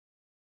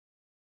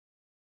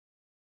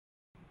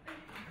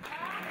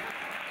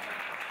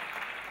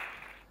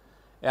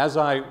As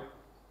I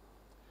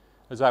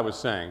was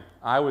saying,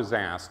 I was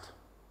asked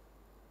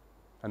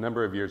a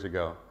number of years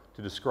ago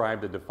to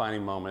describe the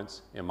defining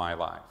moments in my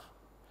life.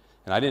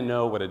 And I didn't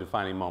know what a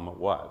defining moment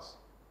was.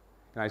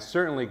 And I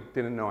certainly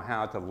didn't know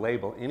how to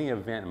label any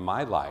event in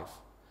my life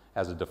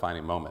as a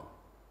defining moment.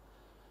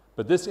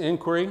 But this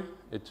inquiry,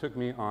 it took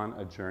me on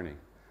a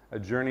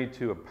journey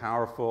to a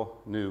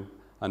powerful new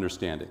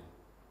understanding.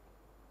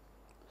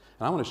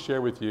 And I want to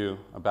share with you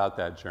about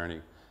that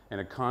journey and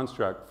a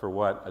construct for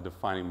what a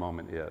defining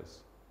moment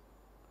is.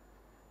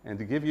 And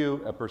to give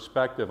you a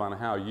perspective on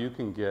how you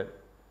can get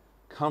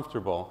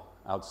comfortable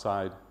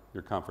outside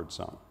your comfort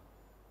zone.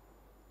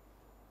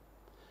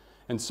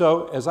 And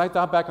so, as I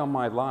thought back on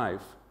my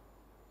life,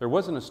 there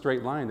wasn't a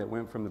straight line that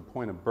went from the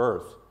point of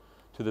birth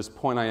to this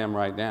point I am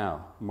right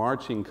now,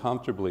 marching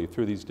comfortably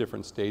through these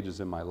different stages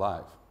in my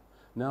life.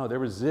 No, there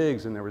were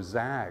zigs and there were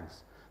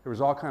zags. There was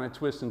all kind of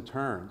twists and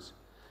turns.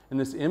 And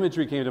this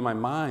imagery came to my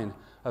mind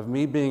of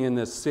me being in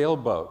this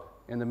sailboat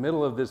in the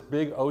middle of this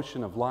big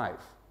ocean of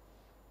life.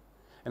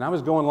 And I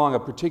was going along a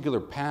particular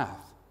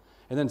path,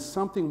 and then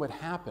something would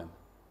happen.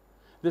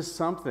 This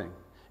something,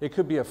 it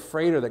could be a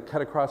freighter that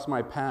cut across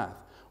my path,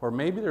 or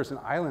maybe there's an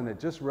island that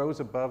just rose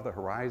above the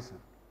horizon.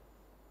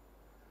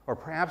 Or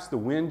perhaps the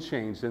wind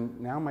changed and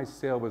now my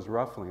sail was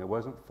ruffling, it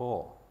wasn't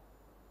full.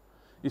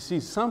 You see,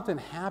 something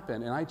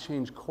happened and I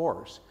changed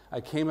course. I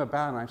came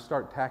about and I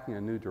started tacking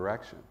a new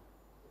direction.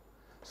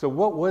 So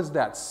what was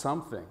that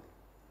something?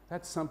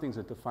 That something's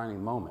a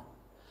defining moment.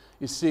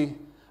 You see,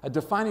 a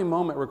defining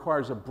moment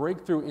requires a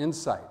breakthrough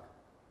insight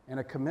and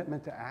a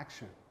commitment to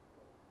action.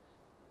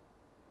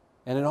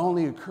 And it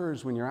only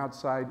occurs when you're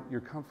outside your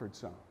comfort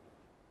zone.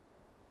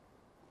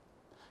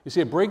 You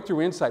see, a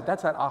breakthrough insight,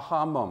 that's that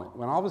aha moment,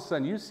 when all of a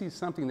sudden you see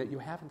something that you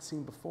haven't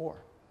seen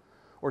before,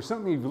 or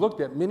something you've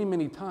looked at many,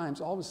 many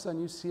times, all of a sudden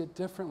you see it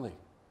differently.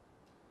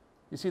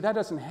 You see, that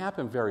doesn't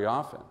happen very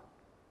often.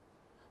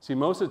 See,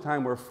 most of the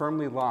time we're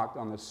firmly locked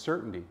on the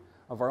certainty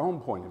of our own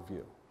point of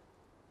view.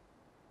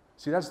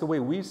 See, that's the way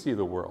we see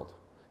the world,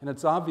 and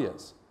it's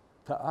obvious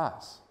to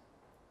us.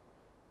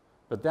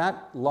 But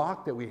that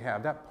lock that we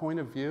have, that point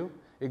of view,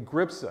 it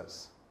grips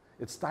us.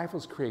 It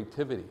stifles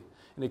creativity,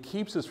 and it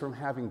keeps us from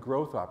having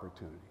growth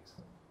opportunities.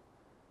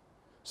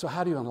 So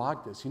how do you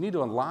unlock this? You need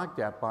to unlock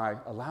that by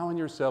allowing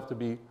yourself to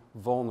be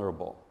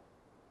vulnerable,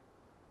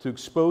 to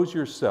expose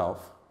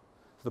yourself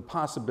to the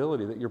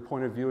possibility that your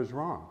point of view is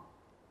wrong.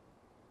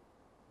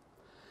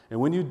 And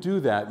when you do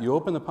that, you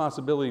open the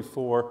possibility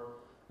for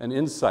an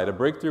insight, a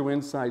breakthrough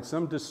insight,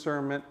 some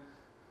discernment,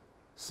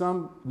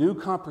 some new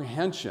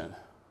comprehension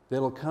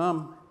that'll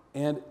come,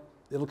 and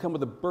it'll come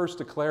with a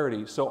burst of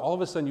clarity. So all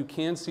of a sudden you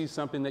can see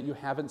something that you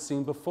haven't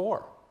seen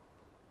before.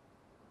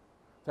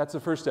 That's the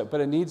first step,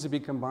 but it needs to be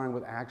combined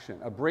with action.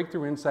 A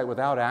breakthrough insight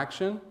without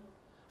action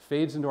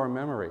fades into our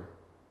memory,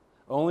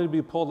 only to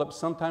be pulled up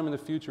sometime in the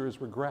future as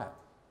regret.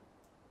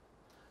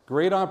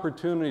 Great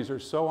opportunities are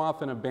so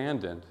often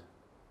abandoned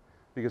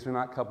because they're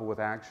not coupled with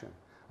action.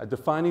 A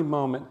defining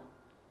moment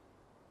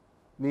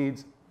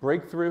needs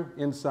breakthrough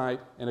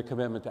insight and a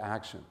commitment to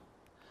action.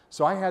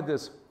 So I had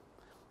this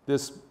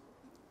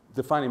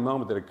defining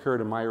moment that occurred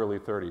in my early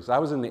 30s. I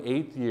was in the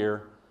 8th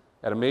year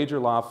at a major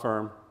law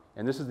firm,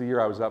 and this is the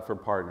year I was up for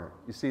partner.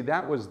 You see,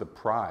 that was the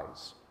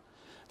prize.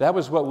 That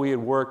was what we had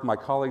worked, my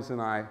colleagues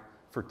and I,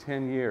 for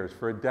 10 years,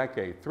 for a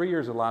decade, 3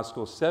 years at law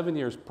school, 7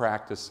 years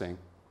practicing,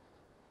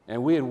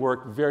 and we had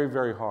worked very,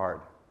 very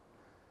hard.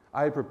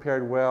 I had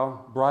prepared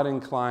well, brought in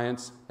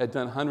clients, had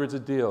done hundreds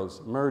of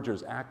deals,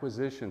 mergers,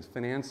 acquisitions,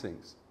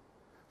 financings,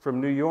 from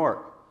New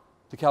York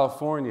to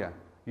California,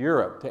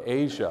 Europe to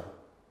Asia.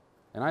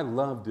 And I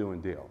love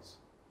doing deals.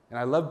 And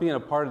I love being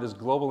a part of this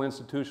global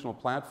institutional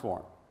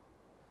platform.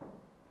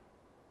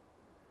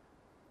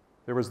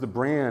 There was the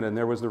brand and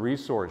there was the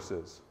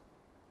resources.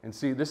 And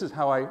see, this is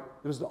how it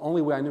was the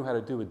only way I knew how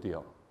to do a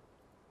deal.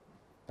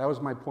 That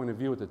was my point of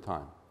view at the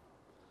time.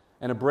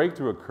 And a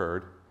breakthrough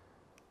occurred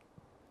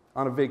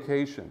on a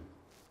vacation,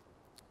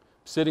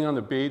 sitting on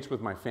the beach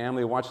with my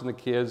family, watching the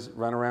kids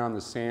run around in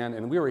the sand,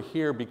 and we were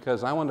here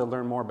because I wanted to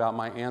learn more about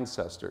my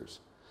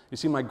ancestors. You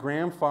see, my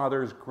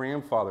grandfather's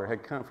grandfather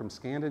had come from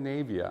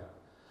Scandinavia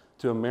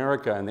to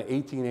America in the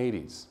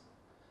 1880s,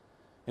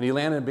 and he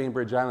landed in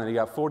Bainbridge Island. He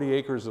got 40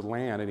 acres of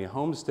land, and he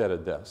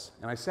homesteaded this.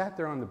 And I sat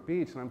there on the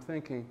beach, and I'm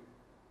thinking,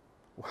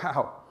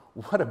 wow,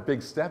 what a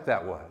big step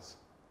that was.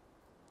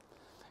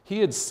 He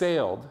had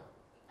sailed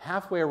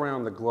halfway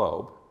around the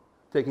globe,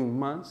 taking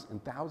months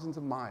and thousands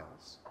of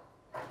miles.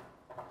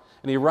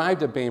 And he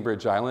arrived at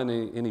Bainbridge Island,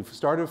 and he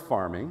started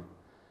farming,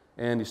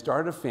 and he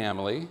started a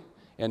family,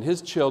 and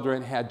his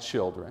children had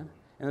children.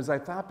 And as I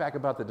thought back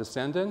about the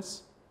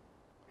descendants,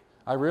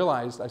 I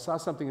realized I saw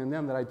something in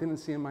them that I didn't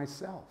see in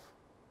myself.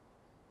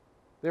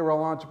 They were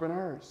all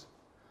entrepreneurs.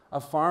 A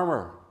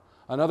farmer,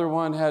 another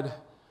one had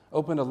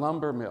opened a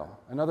lumber mill,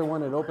 another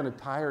one had opened a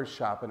tire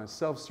shop and a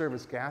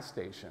self-service gas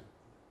station.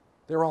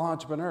 They were all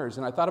entrepreneurs,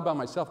 and I thought about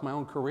myself, my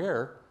own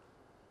career,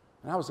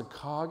 and I was a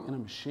cog in a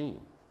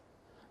machine.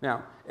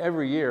 Now,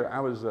 every year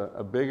I was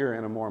a bigger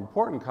and a more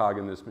important cog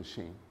in this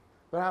machine,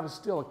 but I was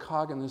still a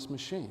cog in this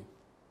machine.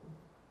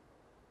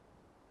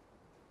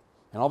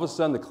 And all of a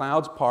sudden, the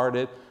clouds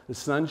parted, the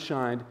sun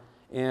shined,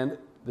 and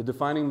the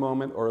defining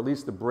moment, or at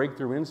least the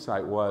breakthrough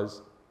insight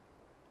was,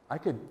 I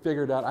could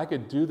figure it out. I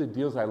could do the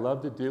deals I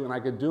love to do, and I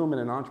could do them in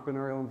an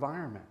entrepreneurial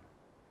environment.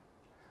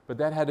 But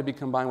that had to be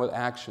combined with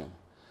action.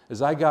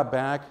 As I got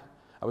back,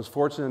 I was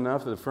fortunate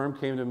enough that the firm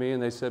came to me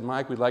and they said,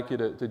 Mike, we'd like you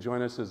to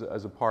join us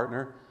as a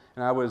partner.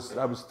 And I was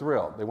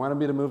thrilled. They wanted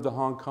me to move to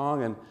Hong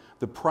Kong, and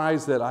the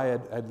prize that I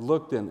had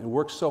looked in and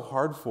worked so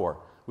hard for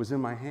was in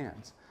my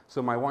hands.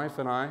 So my wife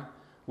and I,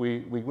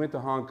 we went to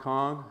Hong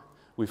Kong.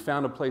 We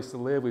found a place to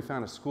live. We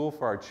found a school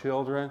for our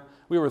children.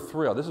 We were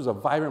thrilled. This was a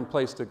vibrant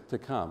place to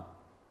come.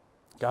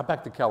 Got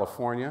back to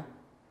California,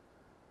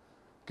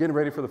 getting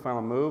ready for the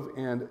final move,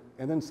 and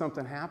then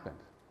something happened.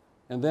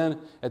 And then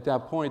at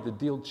that point, the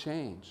deal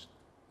changed.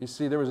 You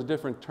see, there was a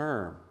different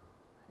term,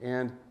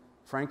 and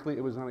frankly,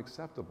 it was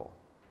unacceptable.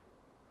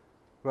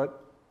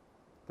 But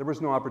there was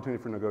no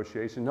opportunity for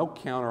negotiation. No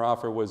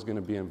counteroffer was going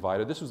to be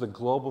invited. This was a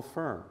global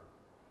firm,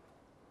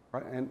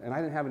 right? And I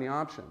didn't have any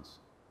options.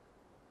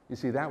 You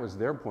see, that was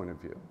their point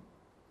of view.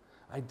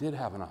 I did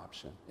have an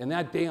option. And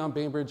that day on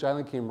Bainbridge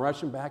Island came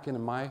rushing back into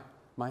my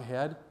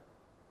head,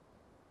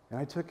 and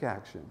I took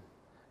action,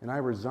 and I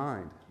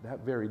resigned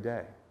that very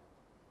day.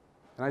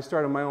 And I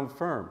started my own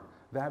firm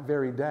that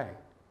very day.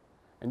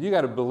 And you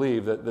got to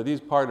believe that these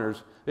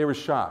partners, they were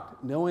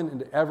shocked. No one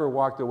had ever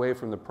walked away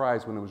from the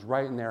prize when it was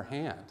right in their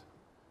hand.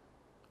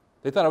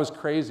 They thought I was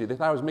crazy. They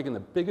thought I was making the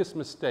biggest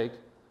mistake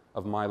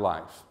of my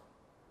life.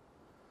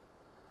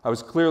 I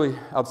was clearly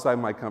outside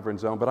my comfort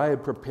zone, but I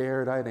had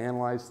prepared, I had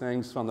analyzed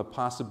things on the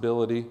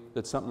possibility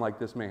that something like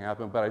this may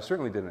happen, but I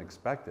certainly didn't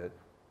expect it.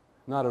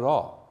 Not at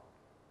all.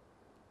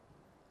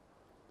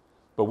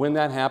 But when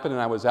that happened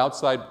and I was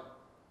outside,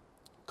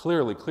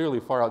 clearly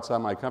far outside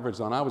my comfort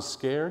zone, I was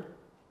scared.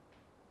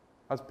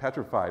 I was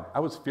petrified. I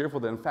was fearful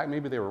that, in fact,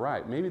 maybe they were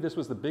right. Maybe this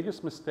was the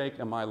biggest mistake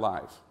in my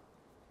life.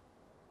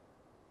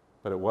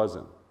 But it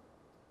wasn't.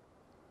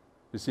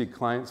 You see,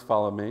 clients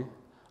followed me.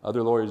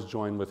 Other lawyers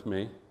joined with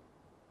me.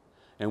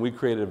 And we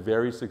created a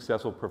very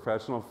successful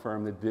professional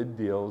firm that did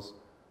deals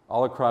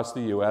all across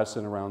the U.S.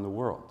 and around the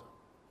world.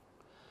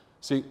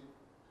 See,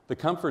 the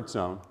comfort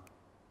zone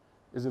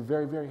is a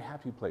very, very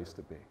happy place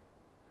to be.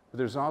 But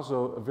there's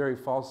also a very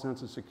false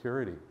sense of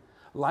security.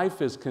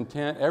 Life is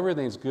content,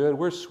 everything's good,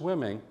 we're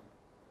swimming,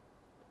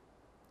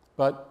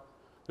 but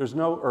there's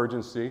no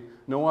urgency,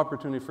 no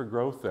opportunity for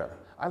growth there.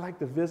 I like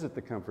to visit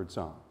the comfort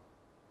zone,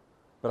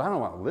 but I don't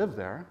want to live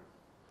there.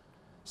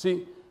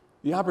 See,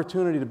 the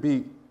opportunity to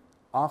be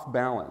off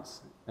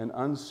balance and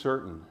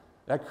uncertain,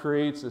 that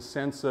creates a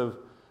sense of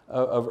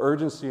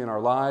urgency in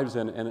our lives,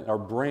 and our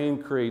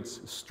brain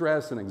creates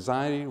stress and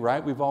anxiety,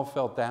 right? We've all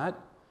felt that.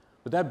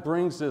 But that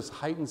brings this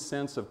heightened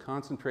sense of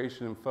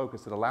concentration and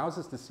focus that allows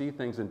us to see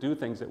things and do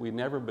things that we've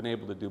never been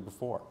able to do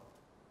before.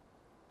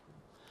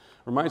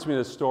 Reminds me of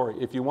this story.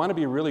 If you want to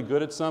be really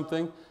good at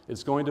something,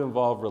 it's going to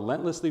involve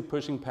relentlessly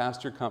pushing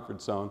past your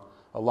comfort zone,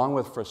 along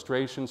with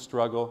frustration,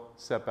 struggle,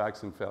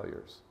 setbacks, and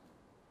failures.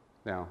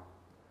 Now,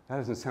 that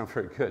doesn't sound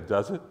very good,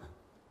 does it?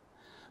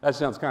 That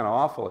sounds kind of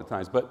awful at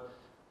times, but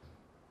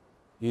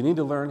you need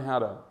to learn how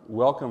to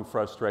welcome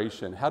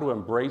frustration, how to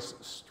embrace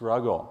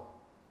struggle,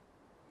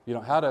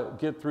 how to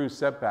get through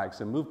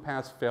setbacks and move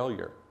past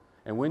failure.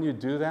 And when you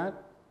do that,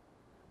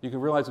 you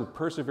can realize with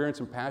perseverance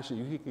and passion,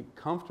 you can get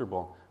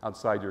comfortable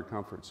outside your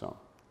comfort zone.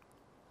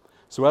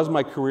 So as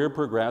my career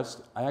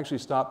progressed, I actually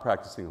stopped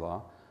practicing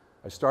law.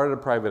 I started a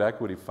private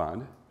equity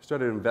fund,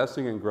 started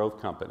investing in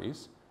growth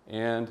companies,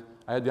 and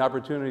I had the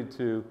opportunity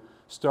to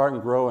start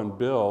and grow and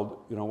build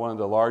one of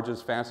the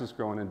largest, fastest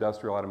growing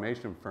industrial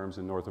automation firms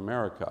in North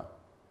America.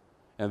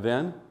 And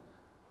then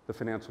the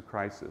financial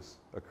crisis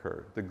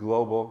occurred, the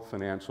global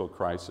financial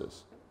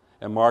crisis.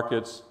 And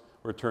markets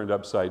were turned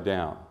upside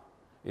down.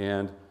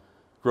 And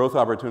growth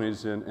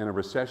opportunities in a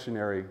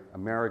recessionary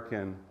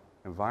American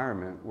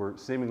environment were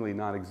seemingly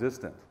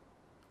non-existent.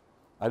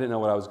 I didn't know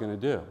what I was going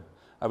to do.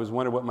 I was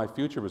wondering what my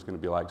future was going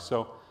to be like.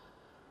 So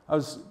I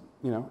was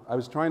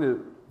trying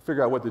to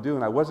figure out what to do,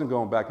 and I wasn't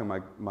going back in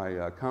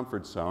my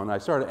comfort zone. I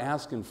started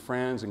asking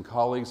friends and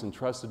colleagues and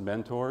trusted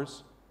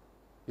mentors,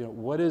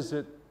 what is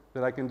it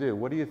that I can do?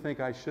 What do you think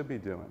I should be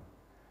doing?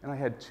 And I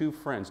had two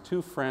friends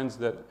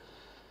that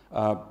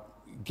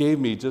gave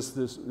me just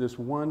this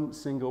one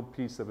single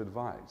piece of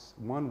advice,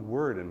 one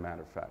word, in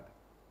matter of fact.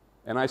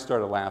 And I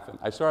started laughing.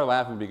 I started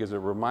laughing because it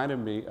reminded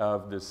me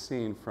of this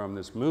scene from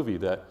this movie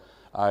that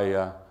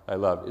I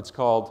loved.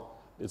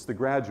 It's The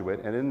Graduate,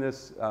 and in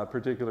this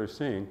particular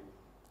scene,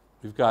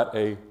 we've got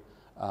a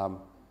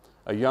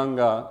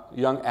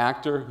young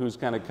actor who's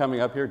kind of coming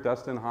up here,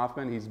 Dustin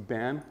Hoffman. He's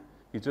Ben.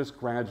 He just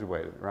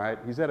graduated, right?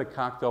 He's at a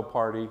cocktail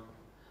party.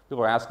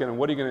 People are asking him,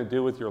 what are you going to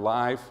do with your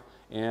life?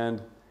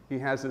 And he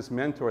has this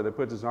mentor that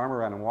puts his arm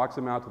around him, walks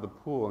him out to the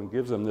pool, and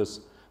gives him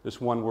this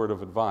one word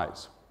of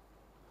advice.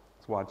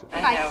 Let's watch it.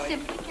 I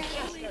simply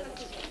can't believe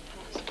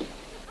it.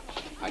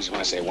 I just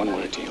want to say one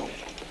word to you.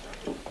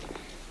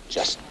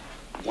 Just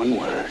one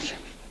word.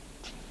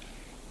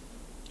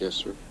 Yes,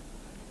 sir.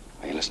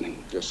 Are you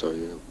listening? Yes, I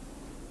am.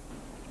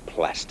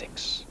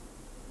 Plastics.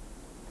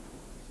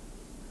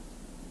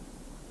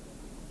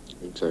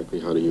 Exactly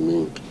how do you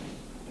mean?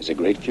 There's a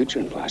great future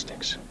in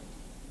plastics.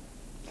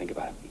 Think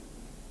about it.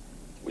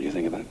 Will you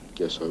think about it?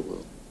 Yes, I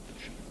will.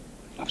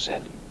 Enough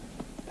said.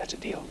 That's a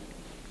deal.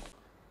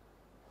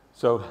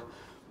 So,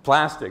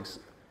 plastics.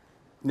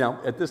 Now,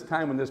 at this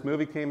time when this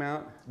movie came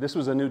out, this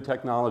was a new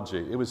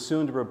technology. It was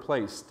soon to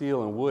replace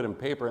steel and wood and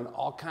paper and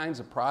all kinds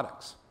of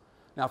products.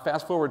 Now,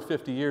 fast forward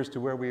 50 years to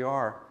where we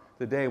are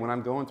today when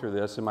I'm going through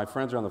this and my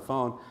friends are on the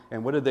phone,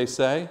 and what did they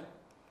say?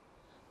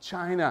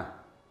 China.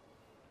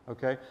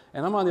 Okay?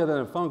 And I'm on the other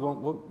end of the phone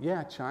going, well,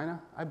 yeah,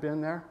 China. I've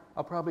been there.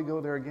 I'll probably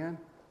go there again.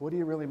 What do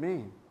you really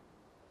mean?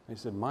 They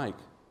said, Mike,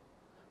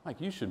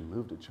 you should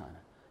move to China.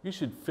 You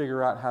should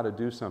figure out how to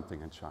do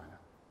something in China.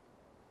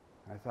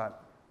 I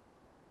thought,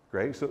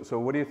 great, so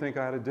what do you think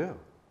I ought to do? And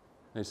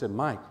they said,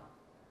 Mike,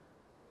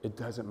 it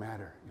doesn't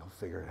matter. You'll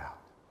figure it out.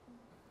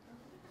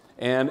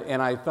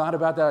 And I thought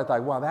about that. I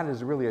thought, wow, that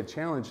is really a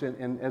challenge.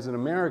 And as an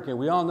American,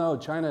 we all know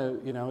China,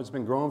 it's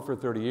been growing for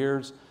 30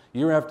 years,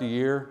 year after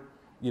year,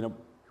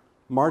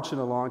 marching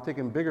along,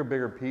 taking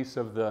bigger piece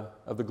of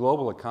the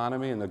global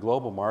economy and the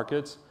global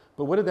markets.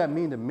 But what did that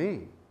mean to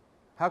me?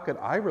 How could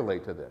I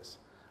relate to this?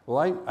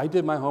 Well, I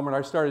did my homework.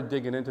 I started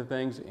digging into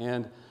things,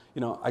 and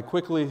I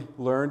quickly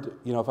learned,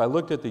 if I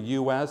looked at the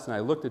U.S. and I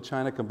looked at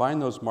China,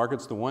 combined those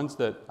markets, the ones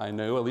that I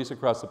knew, at least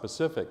across the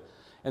Pacific,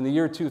 in the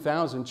year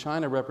 2000,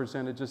 China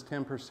represented just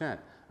 10%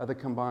 of the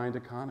combined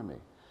economy.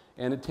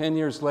 And 10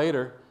 years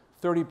later,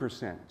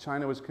 30%,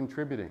 China was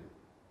contributing.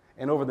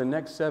 And over the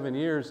next 7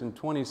 years, in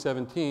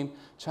 2017,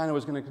 China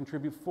was going to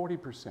contribute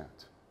 40%.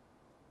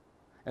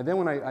 And then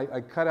when I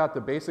cut out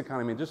the base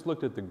economy and just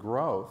looked at the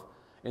growth,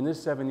 in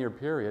this 7-year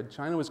period,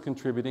 China was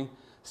contributing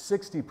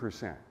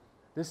 60%.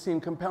 This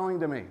seemed compelling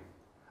to me,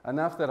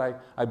 enough that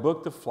I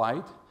booked a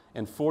flight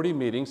and 40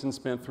 meetings and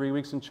spent 3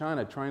 weeks in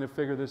China trying to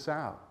figure this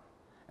out.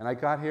 And I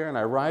got here and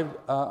I arrived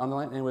on the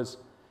land, and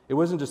it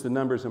wasn't just the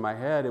numbers in my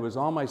head, it was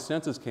all my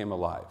senses came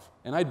alive.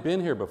 And I'd been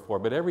here before,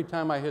 but every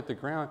time I hit the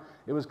ground,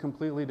 it was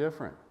completely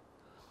different.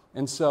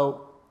 And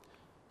so,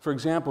 for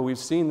example, we've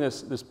seen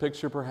this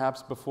picture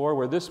perhaps before,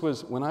 where this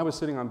was, when I was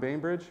sitting on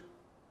Bainbridge,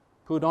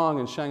 Pudong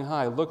in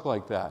Shanghai looked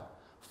like that.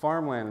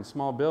 Farmland and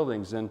small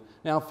buildings, and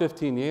now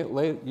 15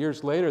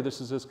 years later,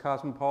 this is this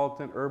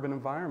cosmopolitan urban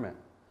environment.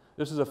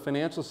 This is a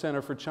financial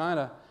center for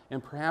China,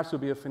 and perhaps will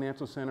be a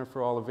financial center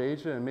for all of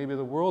Asia and maybe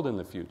the world in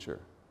the future.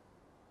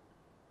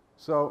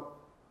 So,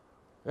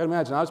 you gotta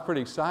imagine, I was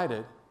pretty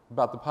excited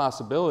about the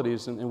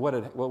possibilities and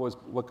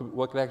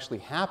what could actually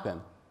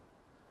happen,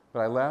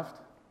 but I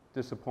left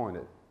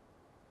disappointed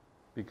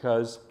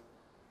because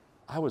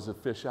I was a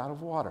fish out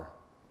of water.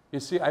 You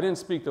see, I didn't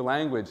speak the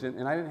language,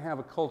 and I didn't have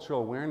a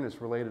cultural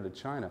awareness related to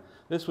China.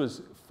 This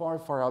was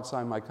far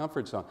outside my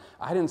comfort zone.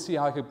 I didn't see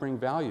how I could bring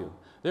value.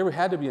 There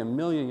had to be 1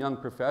 million young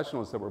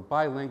professionals that were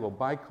bilingual,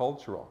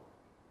 bicultural.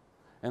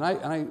 And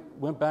I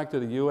went back to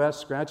the U.S.,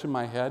 scratching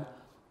my head,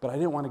 but I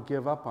didn't want to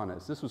give up on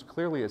this. This was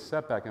clearly a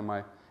setback in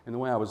the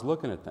way I was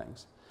looking at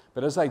things.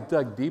 But as I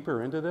dug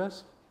deeper into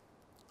this,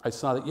 I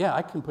saw that, yeah,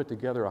 I can put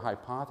together a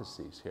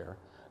hypothesis here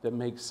that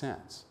makes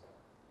sense.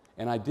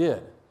 And I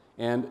did.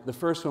 And the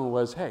first one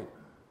was, hey,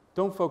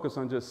 don't focus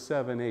on just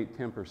 7, 8,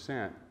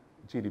 10%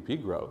 GDP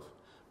growth.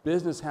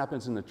 Business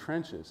happens in the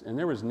trenches, and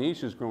there was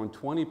niches growing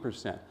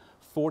 20%,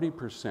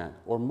 40%,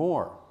 or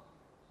more.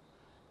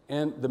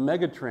 And the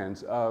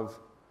megatrends of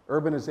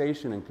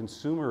urbanization and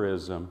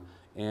consumerism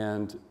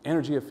and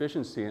energy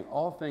efficiency and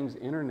all things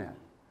internet,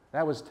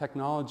 that was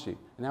technology,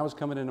 and that was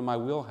coming into my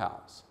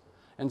wheelhouse.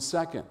 And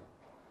second,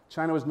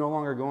 China was no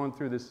longer going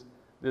through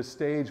this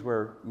stage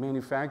where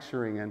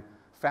manufacturing and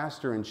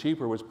faster and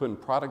cheaper was putting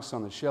products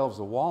on the shelves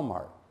of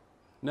Walmart.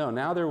 No,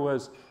 now there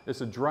was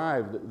a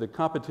drive. The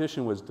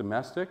competition was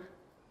domestic,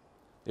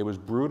 it was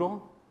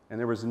brutal, and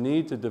there was a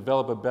need to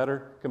develop a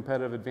better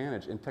competitive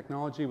advantage, and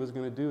technology was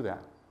going to do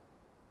that.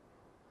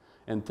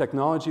 And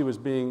technology was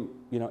being,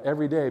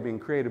 every day being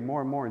created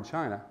more and more in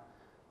China,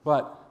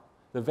 but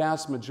the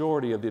vast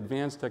majority of the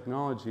advanced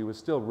technology was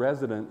still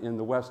resident in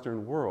the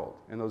Western world,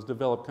 in those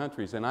developed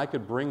countries, and I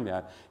could bring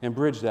that and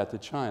bridge that to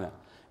China.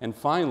 And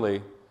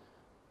finally,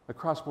 a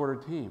cross-border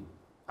team.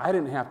 I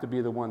didn't have to be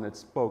the one that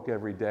spoke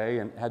every day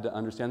and had to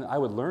understand that. I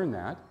would learn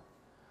that,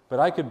 but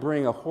I could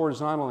bring a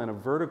horizontal and a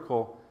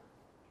vertical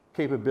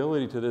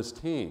capability to this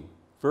team.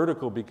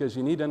 Vertical because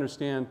you need to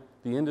understand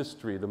the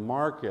industry, the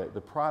market, the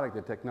product,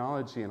 the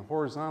technology, and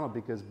horizontal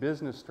because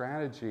business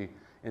strategy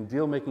and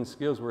deal-making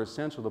skills were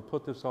essential to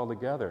put this all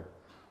together.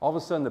 All of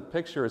a sudden, the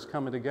picture is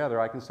coming together.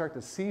 I can start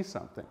to see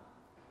something.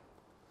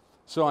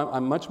 So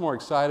I'm much more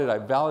excited. I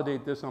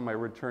validate this on my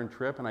return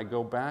trip, and I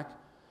go back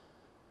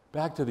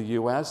to the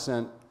U.S.,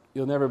 and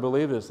you'll never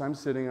believe this, I'm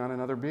sitting on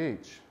another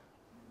beach.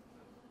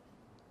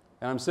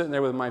 And I'm sitting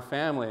there with my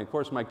family. Of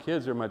course, my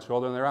kids are much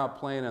older, and they're out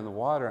playing in the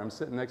water. I'm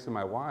sitting next to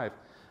my wife.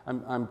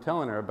 I'm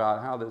telling her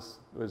about how this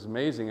was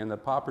amazing and the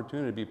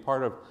opportunity to be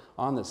part of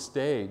on the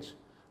stage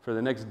for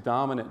the next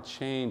dominant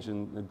change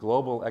in the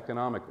global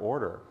economic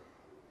order.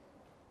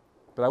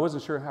 But I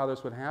wasn't sure how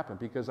this would happen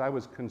because I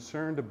was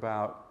concerned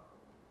about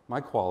my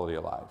quality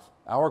of life,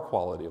 our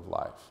quality of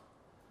life.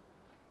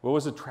 What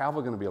was the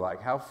travel going to be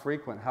like? How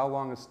frequent? How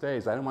long it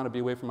stays? I didn't want to be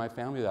away from my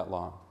family that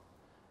long.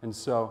 And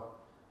so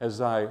as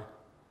I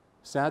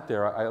sat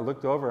there, I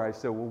looked over, I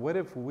said, well, what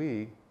if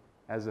we,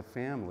 as a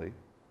family,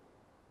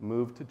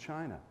 moved to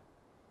China?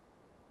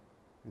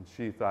 And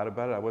she thought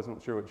about it. I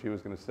wasn't sure what she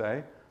was going to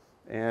say.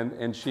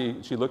 And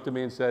she looked at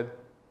me and said,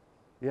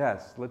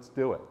 yes, let's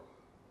do it.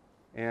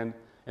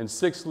 And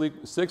 6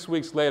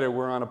 weeks later,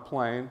 we're on a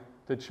plane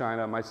to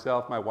China,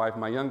 myself, my wife,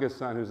 my youngest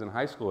son, who's in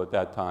high school at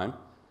that time,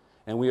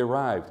 and we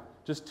arrived,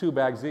 just 2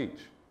 bags each.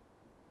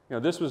 You know,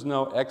 this was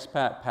no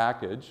expat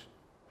package.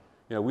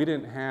 You know, we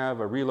didn't have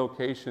a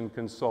relocation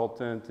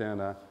consultant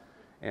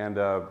and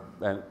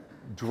a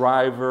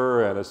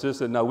driver and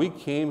assistant. No, we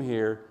came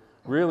here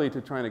really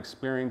to try and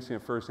experience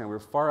it firsthand. We were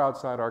far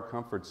outside our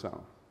comfort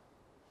zone.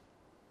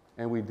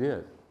 And we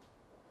did.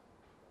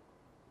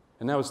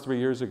 And that was 3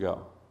 years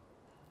ago.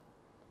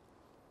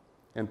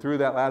 And through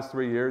that last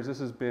 3 years, this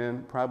has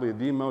been probably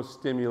the most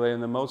stimulating,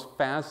 the most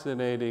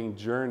fascinating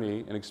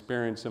journey and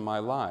experience in my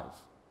life.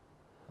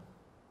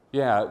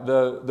 Yeah,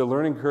 the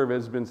learning curve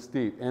has been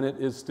steep, and it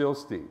is still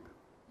steep.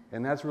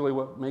 And that's really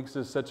what makes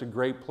this such a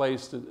great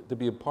place to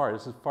be a part.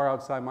 This is far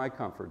outside my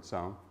comfort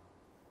zone.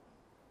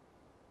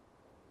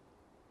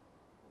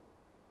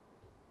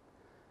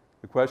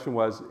 The question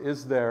was,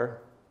 is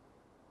there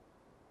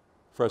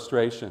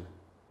frustration?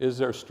 Is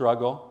there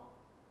struggle?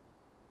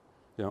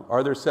 You know,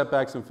 are there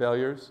setbacks and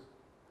failures?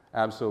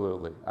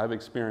 Absolutely. I've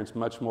experienced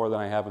much more than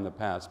I have in the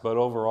past. But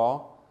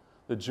overall,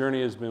 the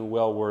journey has been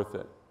well worth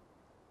it.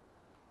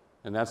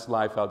 And that's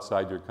life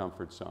outside your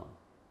comfort zone.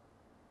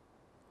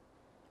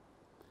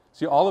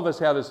 See, all of us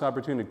have this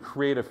opportunity to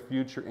create a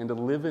future and to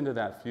live into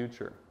that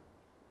future.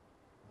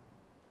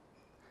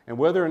 And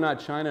whether or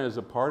not China is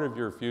a part of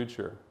your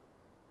future,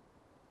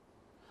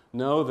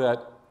 know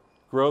that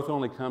growth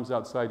only comes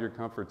outside your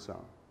comfort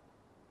zone.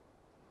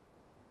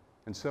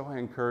 And so I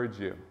encourage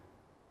you,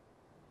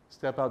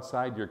 step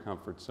outside your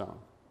comfort zone.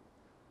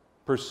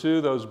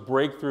 Pursue those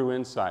breakthrough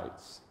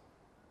insights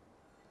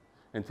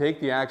and take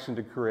the action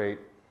to create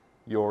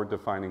your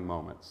defining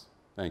moments.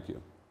 Thank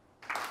you.